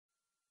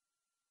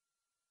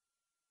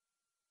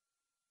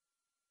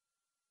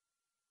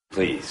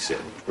Please sit.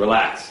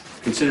 Relax.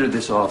 Consider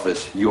this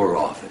office your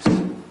office.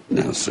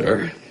 Now,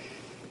 sir,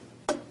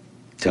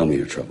 tell me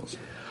your troubles.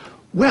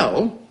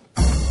 Well...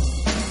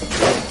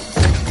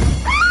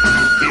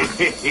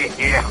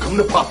 Come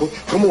to Papa.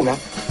 Come on now.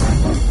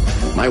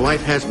 My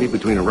wife has me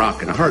between a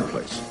rock and a hard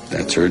place.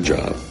 That's her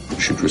job. You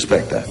should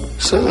respect that.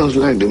 Sounds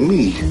like to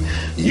me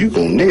you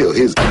gonna nail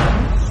his...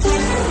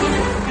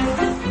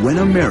 When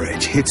a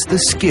marriage hits the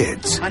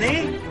skids...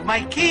 Honey,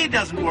 my key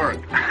doesn't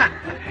work.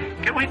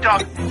 Can we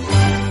talk?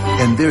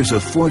 And there's a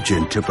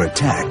fortune to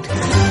protect.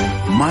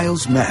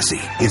 Miles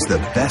Massey is the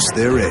best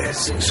there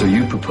is. So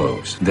you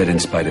propose that in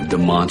spite of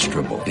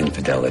demonstrable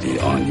infidelity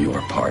on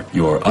your part,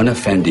 your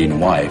unoffending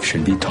wife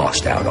should be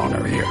tossed out on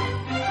her ear.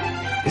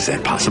 Is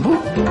that possible?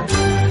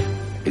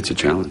 It's a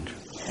challenge.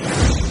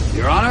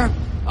 Your Honor,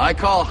 I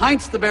call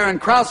Heinz the Baron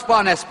Kraus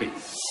von Espy.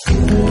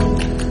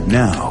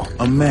 Now,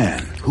 a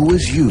man who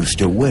is used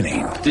to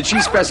winning. Did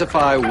she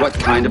specify what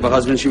kind of a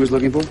husband she was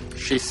looking for?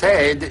 She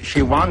said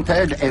she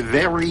wanted a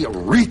very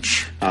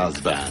rich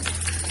husband.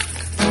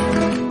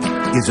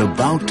 Is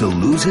about to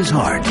lose his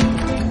heart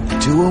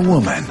to a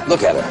woman.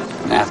 Look at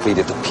her, an athlete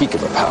at the peak of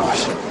her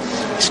powers.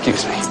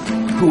 Excuse me.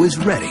 Who is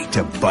ready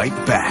to bite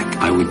back.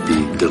 I would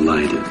be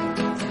delighted.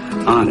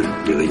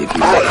 Honored, really, if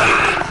you...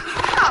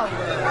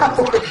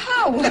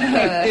 Howard!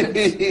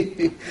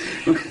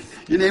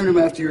 You named him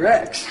after your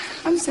ex.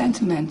 I'm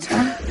sentimental.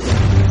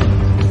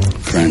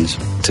 Friends,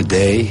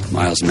 today,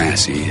 Miles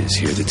Massey is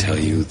here to tell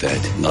you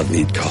that love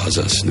need cause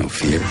us no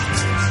fear.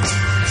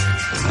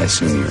 I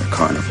assume you're a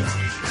carnivore.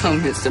 Oh,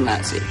 Mr.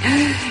 Massey,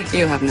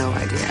 you have no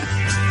idea.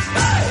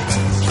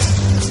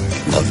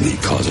 Love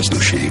need cause us no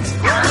shame.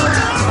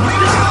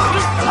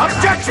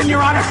 Objection,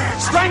 Your Honor!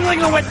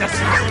 Strangling a witness!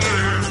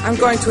 I'm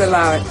going to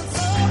allow it.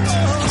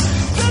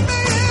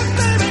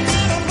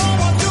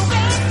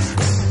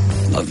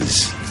 Love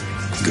is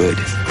good.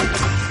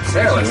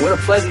 Marilyn, what a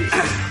pleasant...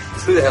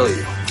 Who the hell are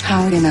you?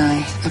 Howard and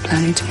I are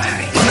planning to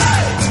marry.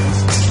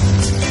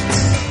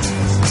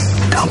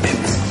 Dump him.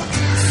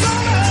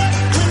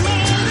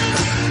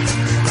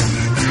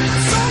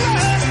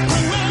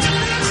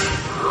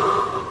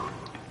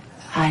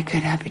 I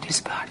could have you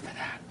disbarred for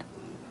that.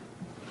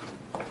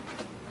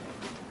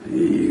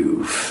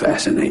 You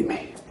fascinate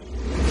me.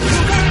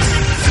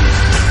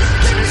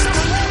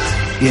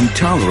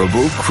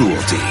 Intolerable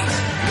cruelty.